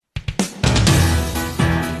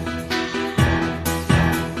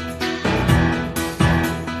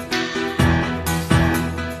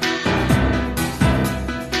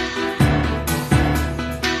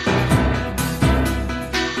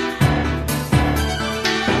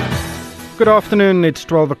Good afternoon, it's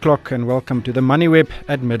 12 o'clock and welcome to the MoneyWeb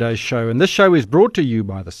at Midday Show. And this show is brought to you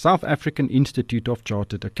by the South African Institute of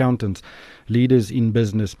Chartered Accountants, leaders in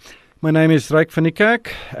business. My name is Ryk van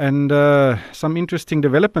Niekerk, and some interesting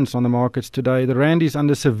developments on the markets today. The rand is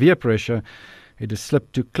under severe pressure. It has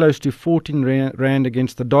slipped to close to 14 rand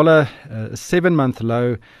against the dollar, a 7-month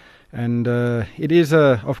low. And it is,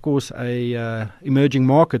 of course, a emerging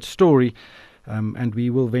market story. And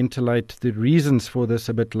we will ventilate the reasons for this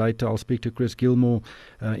a bit later. I'll speak to Chris Gilmore,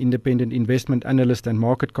 independent investment analyst and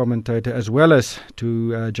market commentator, as well as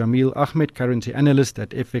to Jamil Ahmed, currency analyst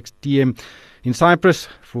at FXTM in Cyprus,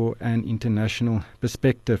 for an international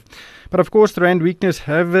perspective. But of course, the rand weakness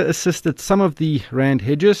have assisted some of the rand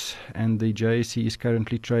hedges, and the JSE is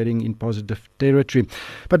currently trading in positive territory.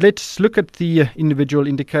 But let's look at the individual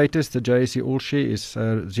indicators. The JSE All Share is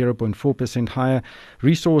 0.4% higher,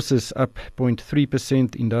 resources up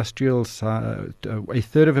 0.3%, industrials a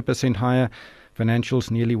third of a percent higher,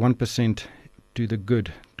 financials nearly 1% to the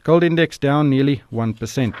good. Gold index down nearly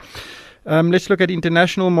 1%. Let's look at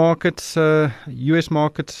international markets. US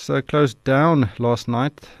markets closed down last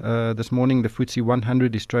night. This morning, the FTSE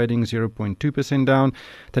 100 is trading 0.2% down.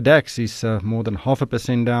 The DAX is more than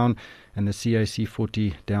 0.5% down, and the CAC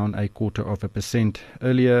 40 down 0.25%.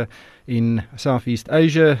 Earlier in Southeast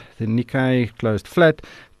Asia, the Nikkei closed flat.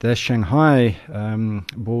 The Shanghai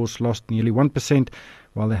Bourse lost nearly 1%,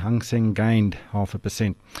 while the Hang Seng gained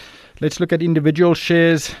 0.5%. Let's look at individual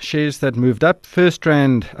shares that moved up.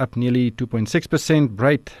 FirstRand up nearly 2.6%.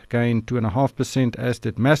 Brait gained 2.5%, as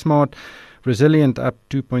did Massmart. Resilient up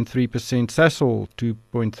 2.3%. Sasol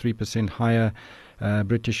 2.3% higher.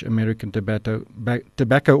 British American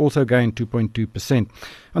Tobacco also gained 2.2%.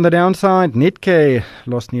 On the downside, Netcare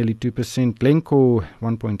lost nearly 2%. Glencore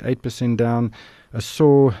 1.8% down.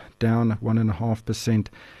 Assur down 1.5%.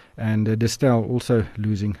 And Distel also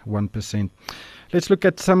losing 1%. Let's look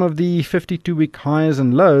at some of the 52-week highs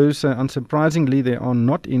and lows. Unsurprisingly, there are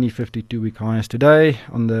not any 52-week highs today.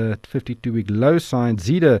 On the 52-week low side,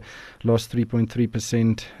 Zeda lost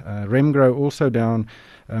 3.3%. Remgro also down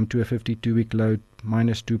to a 52-week low,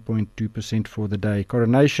 minus 2.2% for the day.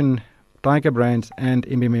 Coronation, Tiger Brands and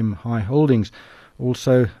MMM High Holdings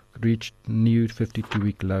also reached new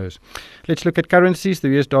 52-week lows. Let's look at currencies. The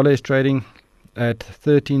US dollar is trading at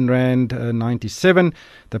 13 rand 97.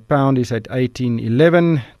 The pound is at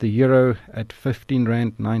 18.11. The euro at 15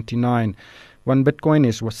 rand 99. One Bitcoin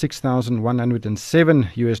is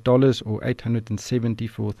 $6,107 US dollars, or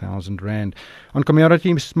 874,000 rand. On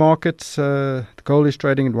commodities markets, the gold is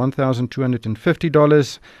trading at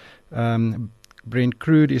 $1,250. Brent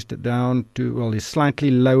crude is down to, is slightly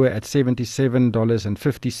lower at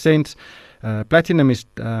 $77.50. Platinum is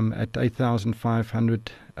at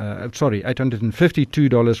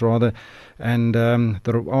 $852 rather, and the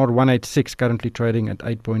R186 currently trading at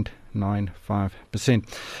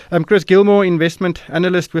 8.95%. Chris Gilmore, investment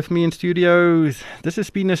analyst, with me in studio. This has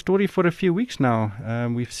been a story for a few weeks now.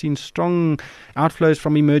 We've seen strong outflows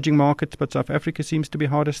from emerging markets, but South Africa seems to be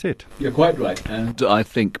harder set. You're quite right, and I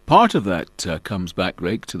think part of that comes back,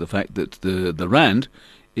 Ryk, to the fact that the rand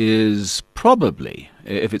is probably,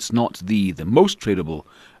 if it's not the most tradable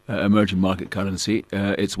emerging market currency,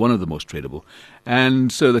 it's one of the most tradable.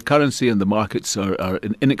 And so the currency and the markets are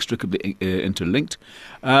inextricably interlinked.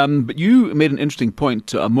 But you made an interesting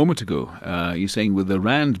point a moment ago. You're saying with the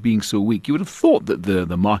rand being so weak, you would have thought that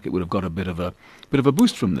the market would have got a bit of a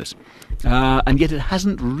boost from this. And yet it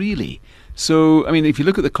hasn't really. So, I mean, if you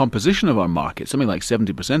look at the composition of our market, something like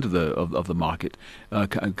 70% of the market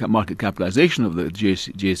market capitalization of the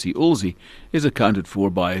JSE ALSI is accounted for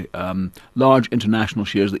by large international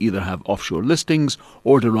shares that either have offshore listings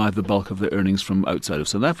or derive the bulk of their earnings from outside of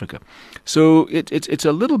South Africa. So it's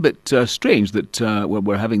a little bit strange that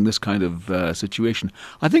we're having this kind of situation.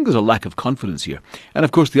 I think there's a lack of confidence here. And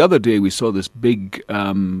of course, the other day we saw this big,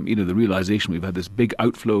 the realization we've had this big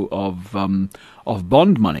outflow of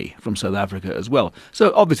bond money from South Africa as well.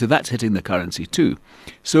 So obviously that's hitting the currency too.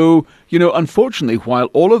 So, unfortunately, while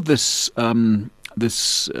all of this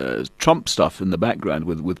Trump stuff in the background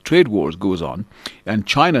with trade wars goes on, and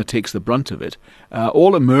China takes the brunt of it,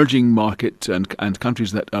 all emerging market and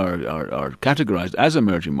countries that are categorized as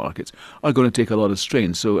emerging markets are going to take a lot of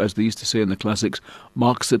strain. So as they used to say in the classics,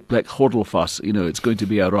 Mark sit black hodelfuss, it's going to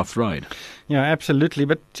be a rough ride. Yeah, absolutely.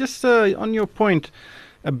 But just on your point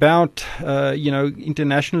about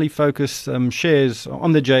internationally focused shares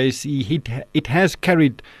on the JSE, it has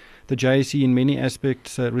carried the JSE in many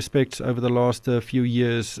respects over the last few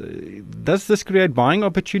years. Does this create buying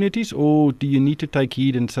opportunities, or do you need to take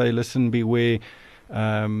heed and say, listen, beware,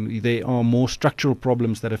 there are more structural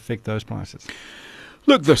problems that affect those prices?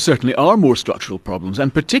 Look, there certainly are more structural problems,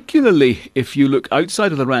 and particularly if you look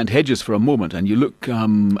outside of the Rand hedges for a moment and you look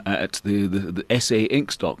at the SA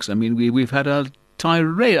Inc. stocks. I mean, we've had a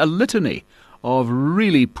tirade, a litany of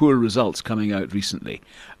really poor results coming out recently.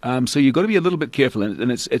 So you've got to be a little bit careful,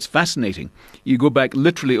 and it's fascinating. You go back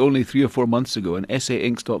literally only 3 or 4 months ago, and SA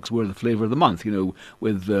Inc. stocks were the flavour of the month,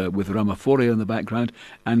 with Ramaphosa in the background,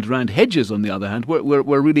 and Rand hedges, on the other hand,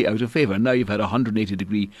 were really out of favour. Now you've had a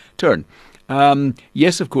 180-degree turn.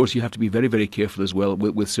 Yes, of course, you have to be very, very careful as well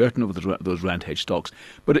with certain of those Rand hedge stocks.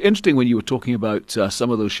 But interesting when you were talking about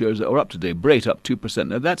some of those shares that are up today. Brait up 2%.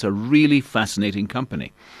 Now, that's a really fascinating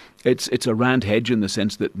company. It's a Rand hedge in the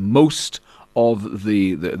sense that most of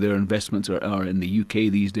their investments are in the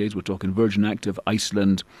UK these days. We're talking Virgin Active,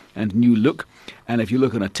 Iceland, and New Look. And if you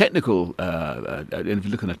look on a technical, and if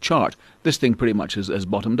you look on a chart, this thing pretty much has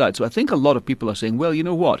bottomed out. So I think a lot of people are saying, well, you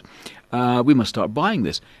know what, we must start buying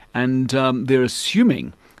this. And they're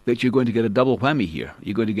assuming that you're going to get a double whammy here.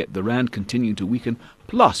 You're going to get the Rand continuing to weaken,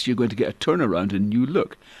 plus you're going to get a turnaround in New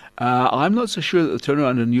Look. I'm not so sure that the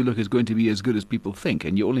turnaround in New Look is going to be as good as people think,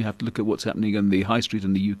 and you only have to look at what's happening on the high street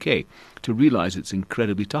in the UK to realise it's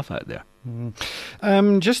incredibly tough out there.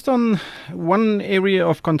 Just on one area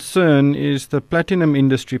of concern is the platinum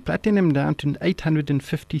industry. Platinum down to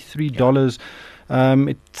 $853.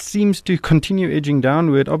 It seems to continue edging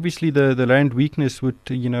downward. Obviously, the rand weakness would,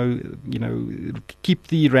 keep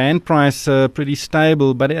the rand price pretty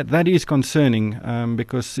stable, but that is concerning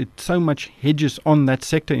because it so much hedges on that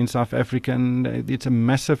sector in South Africa, and it's a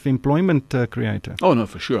massive employment creator. Oh no,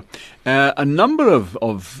 for sure. A number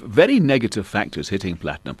of very negative factors hitting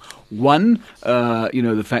platinum. One,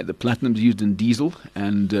 the fact that platinum is used in diesel,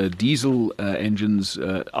 and diesel engines,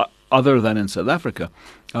 other than in South Africa,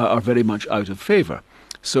 are very much out of favour.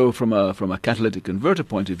 So from a catalytic converter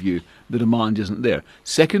point of view, the demand isn't there.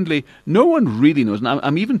 Secondly, no one really knows, and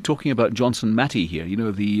I'm even talking about Johnson Matthey here,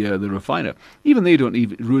 the refiner. Even they don't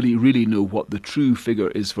even really know what the true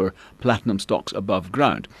figure is for platinum stocks above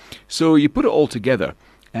ground. So you put it all together,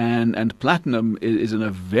 and platinum is in a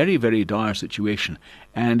very, very dire situation.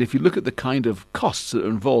 And if you look at the kind of costs that are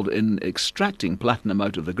involved in extracting platinum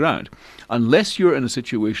out of the ground, unless you're in a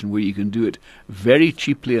situation where you can do it very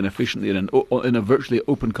cheaply and efficiently in a virtually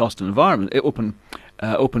open cost environment,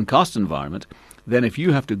 then if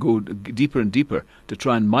you have to go deeper and deeper to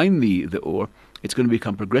try and mine the ore, it's going to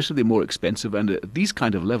become progressively more expensive. And at these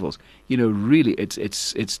kind of levels, really,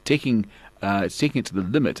 it's taking it to the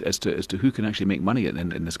limit as to who can actually make money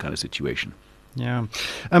in this kind of situation. Yeah.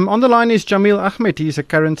 On the line is Jamil Ahmed. He's a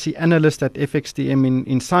currency analyst at FXDM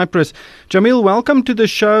in Cyprus. Jamil, welcome to the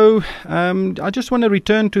show. I just want to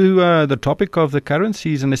return to the topic of the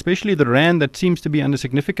currencies, and especially the rand that seems to be under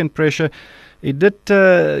significant pressure. It did,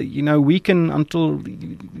 weaken until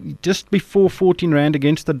just before 14 rand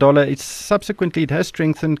against the dollar. Subsequently, it has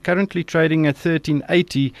strengthened, currently trading at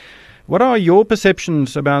 13.80. What are your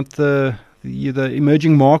perceptions about the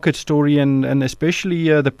emerging market story and especially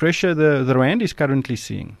the pressure the rand is currently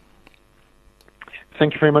seeing?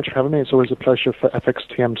 Thank you very much for having me. It's always a pleasure for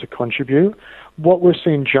FXTM to contribute. What we're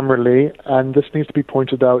seeing generally, and this needs to be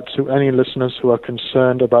pointed out to any listeners who are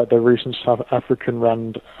concerned about the recent South African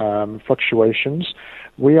rand fluctuations,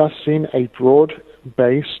 we are seeing a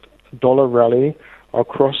broad-based dollar rally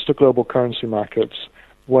across the global currency markets,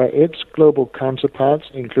 where its global counterparts,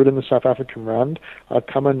 including the South African rand, are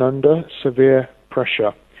coming under severe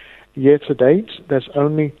pressure. Year to date, there's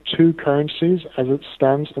only 2 currencies as it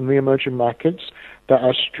stands in the emerging markets that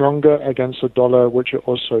are stronger against the dollar, which are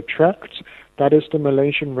also tracked. That is the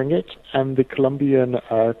Malaysian ringgit and the Colombian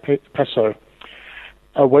peso.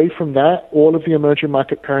 Away from that, all of the emerging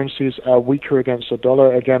market currencies are weaker against the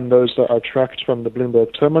dollar. Again, those that are tracked from the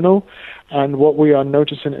Bloomberg terminal. And what we are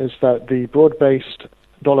noticing is that the broad-based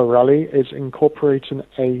dollar rally is incorporating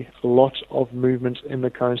a lot of movement in the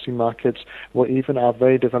currency markets, where even our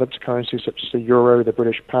very developed currencies such as the euro, the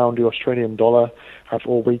British pound, the Australian dollar have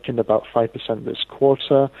all weakened about 5% this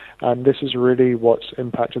quarter. And this is really what's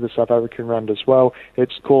impacted the South African rand as well.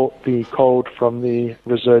 It's caught the cold from the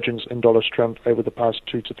resurgence in dollar strength over the past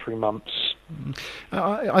 2 to 3 months.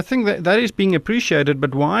 I think that is being appreciated,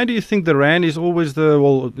 but why do you think the rand is always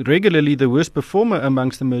regularly the worst performer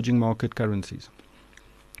amongst emerging market currencies?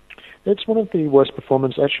 It's one of the worst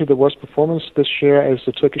performance. Actually, the worst performance this year is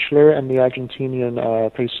the Turkish lira and the Argentinian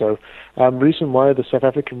peso. Reason why the South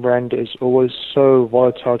African rand is always so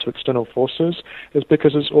volatile to external forces is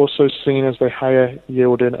because it's also seen as a higher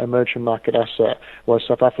yielding emerging market asset, where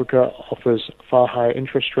South Africa offers far higher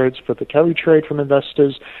interest rates for the carry trade from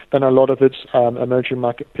investors than a lot of its emerging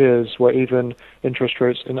market peers, where even interest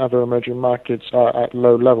rates in other emerging markets are at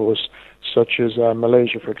low levels, such as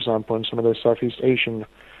Malaysia, for example, and some of the Southeast Asian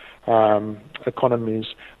economies.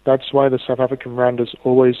 That's why the South African rand is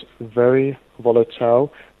always very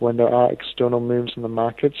volatile when there are external moves in the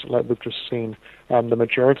markets, like we've just seen. The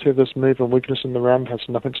majority of this move and weakness in the rand has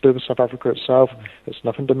nothing to do with South Africa itself. It's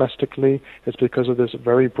nothing domestically. It's because of this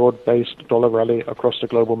very broad-based dollar rally across the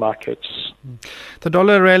global markets. The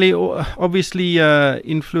dollar rally obviously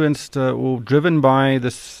influenced or driven by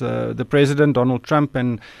this the President, Donald Trump,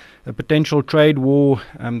 and a potential trade war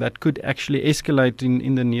that could actually escalate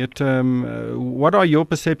in the near term. What are your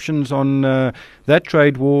perceptions on that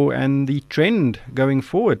trade war and the trend going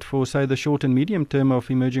forward for, say, the short and medium term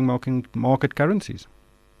of emerging market currencies?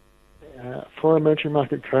 For emerging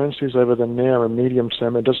market currencies over the near and medium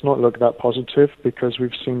term, it does not look that positive, because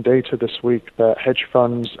we've seen data this week that hedge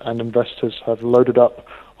funds and investors have loaded up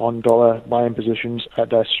on dollar buying positions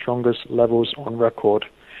at their strongest levels on record.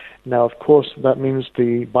 Now, of course, that means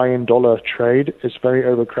the buy-in dollar trade is very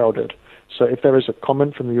overcrowded. So if there is a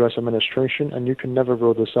comment from the U.S. administration, and you can never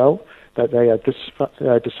rule this out, that they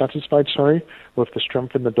are dissatisfied with the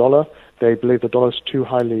strength in the dollar, they believe the dollar is too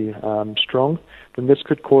highly strong, then this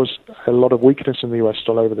could cause a lot of weakness in the U.S.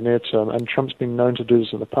 dollar over the near term. And Trump's been known to do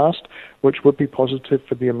this in the past, which would be positive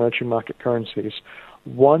for the emerging market currencies.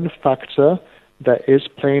 One factor that is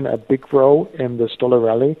playing a big role in this dollar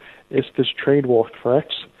rally is this trade war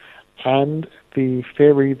threat, and the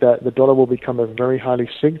theory that the dollar will become a very highly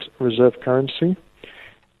synced reserve currency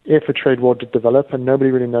if a trade war did develop, and nobody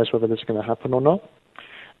really knows whether this is going to happen or not,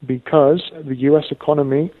 because the U.S.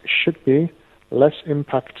 economy should be less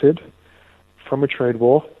impacted from a trade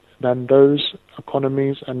war than those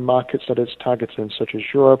economies and markets that it's targeting, such as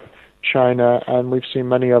Europe, China, and we've seen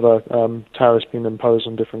many other tariffs being imposed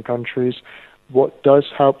on different countries. What does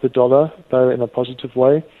help the dollar, though, in a positive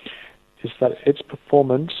way, is that its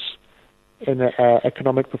performance in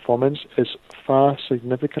economic performance is far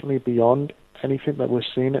significantly beyond anything that we're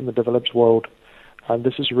seeing in the developed world. And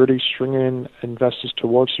this is really stringing investors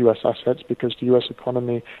towards U.S. assets, because the U.S.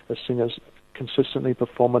 economy is seen as consistently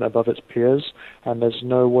performing above its peers, and there's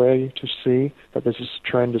no way to see that this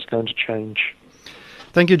trend is going to change.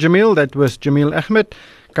 Thank you, Jamil. That was Jamil Ahmed,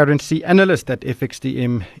 currency analyst at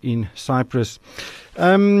FXDM in Cyprus.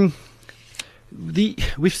 We've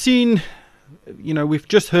seen... we've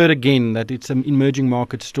just heard again that it's an emerging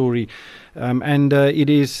market story, and it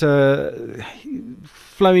is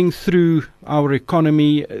flowing through our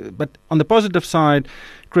economy. But on the positive side,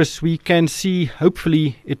 Chris, we can see,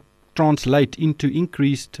 hopefully, it translate into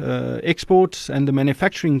increased exports and the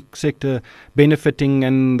manufacturing sector benefiting,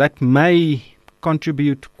 and that may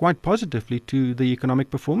contribute quite positively to the economic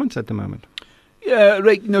performance at the moment. Yeah,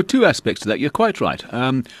 right. Two aspects to that. You're quite right.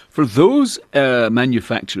 For those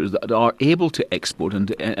manufacturers that are able to export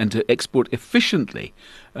and to export efficiently,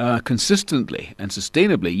 consistently and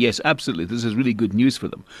sustainably, yes, absolutely, this is really good news for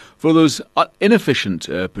them. For those inefficient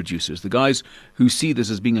producers, the guys who see this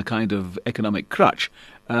as being a kind of economic crutch,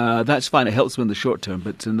 that's fine. It helps them in the short term,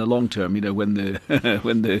 but in the long term, when the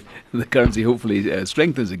when the currency hopefully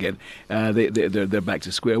strengthens again, they're back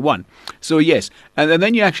to square one. So yes, and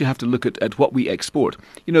then you actually have to look at what we export.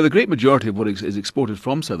 The great majority of what is exported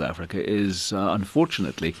from South Africa is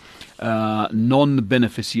unfortunately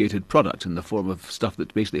non-beneficiated product in the form of stuff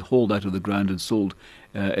that's basically hauled out of the ground and sold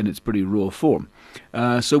in its pretty raw form.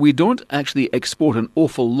 So we don't actually export an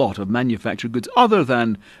awful lot of manufactured goods other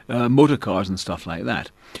than motor cars and stuff like that.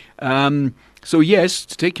 So yes,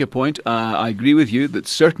 to take your point, I agree with you that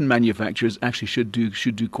certain manufacturers actually should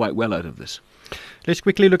do quite well out of this. Let's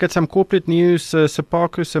quickly look at some corporate news.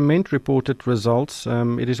 Sephaku Cement reported results.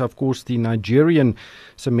 It is, of course, the Nigerian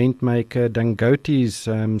cement maker Dangote's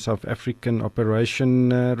South African operation.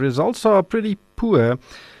 Results are pretty poor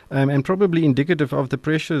and probably indicative of the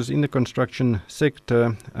pressures in the construction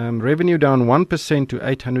sector. Revenue down 1% to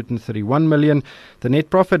 831 million. The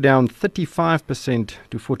net profit down 35%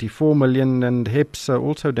 to 44 million. And HEPS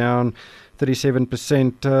also down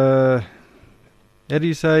 37%. That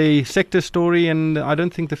is a sector story, and I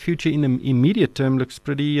don't think the future in the immediate term looks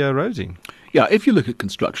pretty rosy. Yeah, if you look at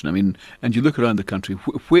construction, I mean, and you look around the country,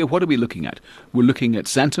 what are we looking at? We're looking at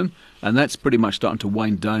Sandton, and that's pretty much starting to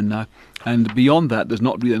wind down now. And beyond that, there's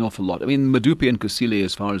not really an awful lot. I mean, Medupi and Kusile,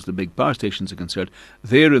 as far as the big power stations are concerned,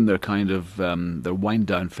 they're in their kind of their wind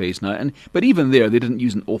down phase now. But even there, they didn't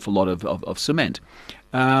use an awful lot of cement.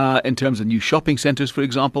 In terms of new shopping centres, for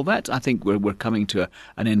example, that I think we're coming to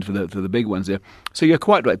an end for the big ones there. So you're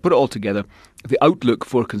quite right. Put it all together, the outlook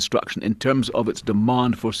for construction in terms of its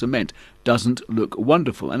demand for cement doesn't look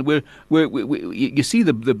wonderful. And you see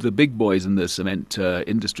the big boys in the cement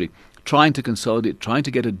industry trying to consolidate, trying to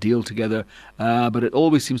get a deal together, but it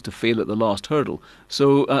always seems to fail at the last hurdle.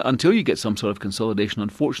 So until you get some sort of consolidation,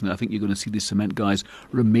 unfortunately, I think you're going to see these cement guys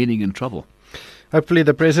remaining in trouble. Hopefully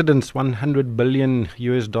the president's $100 billion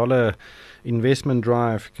investment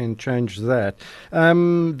drive can change that.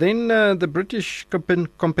 Then the British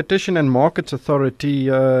Competition and Markets Authority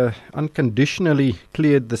unconditionally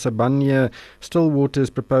cleared the Sibanye-Stillwater's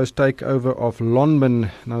proposed takeover of Lonmin.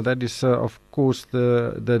 Now that is, of course,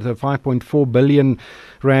 the 5.4 billion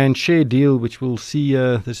rand share deal, which will see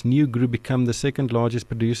this new group become the second largest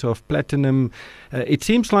producer of platinum. It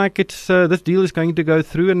seems like this deal is going to go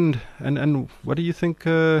through, and what do you think?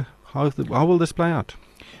 How will this play out?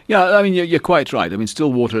 Yeah, I mean, you're quite right. I mean,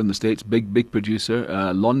 Stillwater in the States, big producer.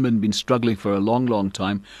 Lonmin been struggling for a long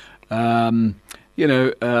time. The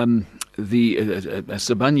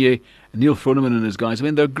Sibanye, Neil Froneman and his guys, I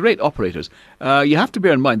mean, they're great operators. You have to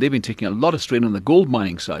bear in mind, they've been taking a lot of strain on the gold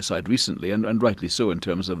mining side recently, and rightly so in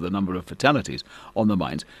terms of the number of fatalities on the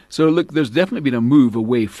mines. So, look, there's definitely been a move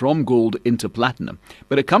away from gold into platinum.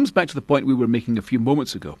 But it comes back to the point we were making a few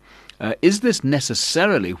moments ago. Is this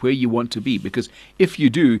necessarily where you want to be? Because if you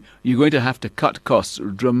do, you're going to have to cut costs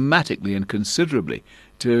dramatically and considerably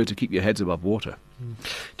to keep your heads above water.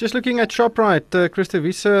 Just looking at Shoprite, Christo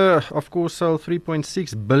Wiese, of course, sold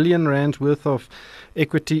 3.6 billion rands worth of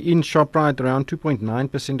equity in Shoprite, around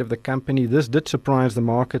 2.9% of the company. This did surprise the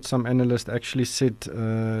market. Some analysts actually said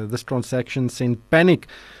this transaction sent panic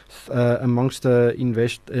amongst the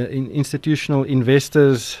institutional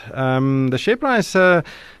investors. The share price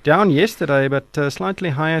down yesterday, but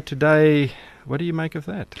slightly higher today. What do you make of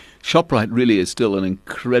that? Shoprite really is still an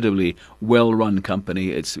incredibly well-run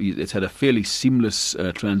company. It's had a fairly seamless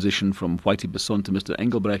transition from Whitey Basson to Mr.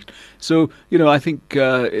 Engelbrecht. So, I think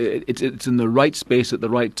it's in the right space at the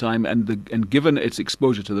right time, and given its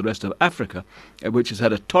exposure to the rest of Africa, which has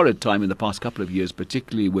had a torrid time in the past couple of years,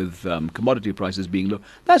 particularly with commodity prices being low,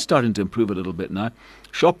 that's starting to improve a little bit now.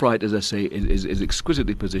 Shoprite, as I say, is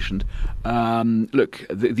exquisitely positioned. Look,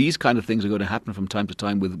 these kind of things are going to happen from time to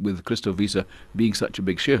time with Christo Wiese being such a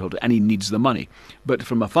big shareholder, and he needs the money. But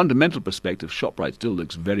from a fundamental perspective, Shoprite still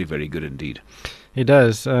looks very, very good indeed. It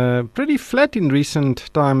does. Pretty flat in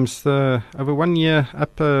recent times. Over 1 year,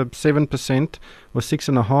 up 7% or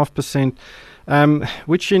 6.5%.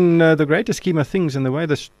 Which in the greater scheme of things and the way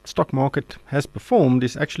the stock market has performed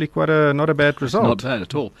is actually quite not a bad result. Not bad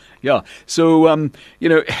at all. Yeah. So,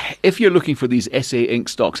 if you're looking for these SA Inc.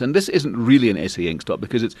 stocks, and this isn't really an SA Inc. stock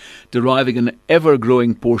because it's deriving an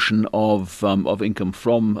ever-growing portion of income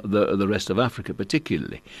from the rest of Africa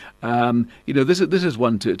particularly, this is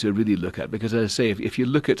one to really look at because, as I say, if you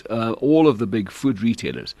look at all of the big food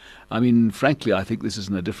retailers, I mean, frankly, I think this is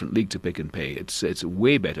in a different league to Pick n Pay. It's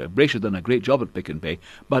way better. Braysher done a great job at Pick n Pay,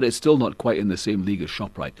 but it's still not quite in the same league as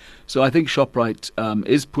Shoprite. So I think Shoprite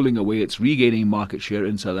is pulling away. It's regaining market share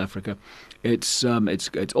in South Africa. It's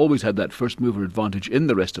always had that first mover advantage in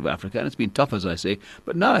the rest of Africa, and it's been tough, as I say.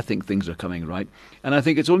 But now I think things are coming right, and I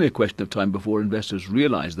think it's only a question of time before investors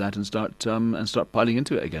realise that and start piling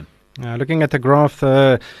into it again. Looking at the graph,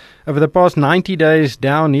 over the past 90 days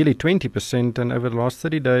down nearly 20%, and over the last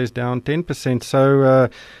 30 days down 10%. So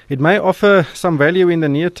it may offer some value in the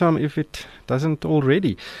near term if it doesn't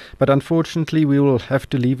already. But unfortunately, we will have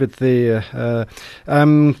to leave it there.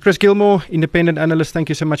 Chris Gilmore, independent analyst, thank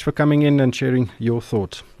you so much for coming in and sharing your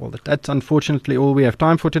thoughts. Well, that's unfortunately all we have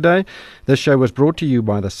time for today. This show was brought to you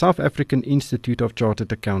by the South African Institute of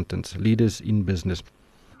Chartered Accountants, leaders in business.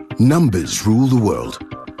 Numbers rule the world.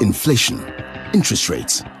 Inflation, interest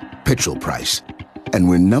rates, petrol price. And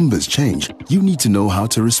when numbers change, you need to know how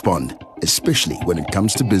to respond, especially when it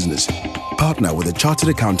comes to business. Partner with a chartered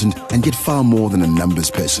accountant and get far more than a numbers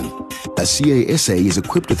person. A CASA is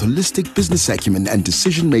equipped with holistic business acumen and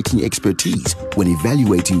decision-making expertise when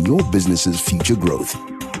evaluating your business's future growth.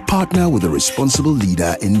 Partner with a responsible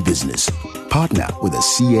leader in business. Partner with a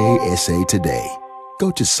CASA today. Go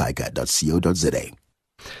to saica.co.za.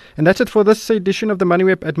 And that's it for this edition of the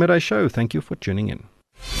MoneyWeb at Midday Show. Thank you for tuning in.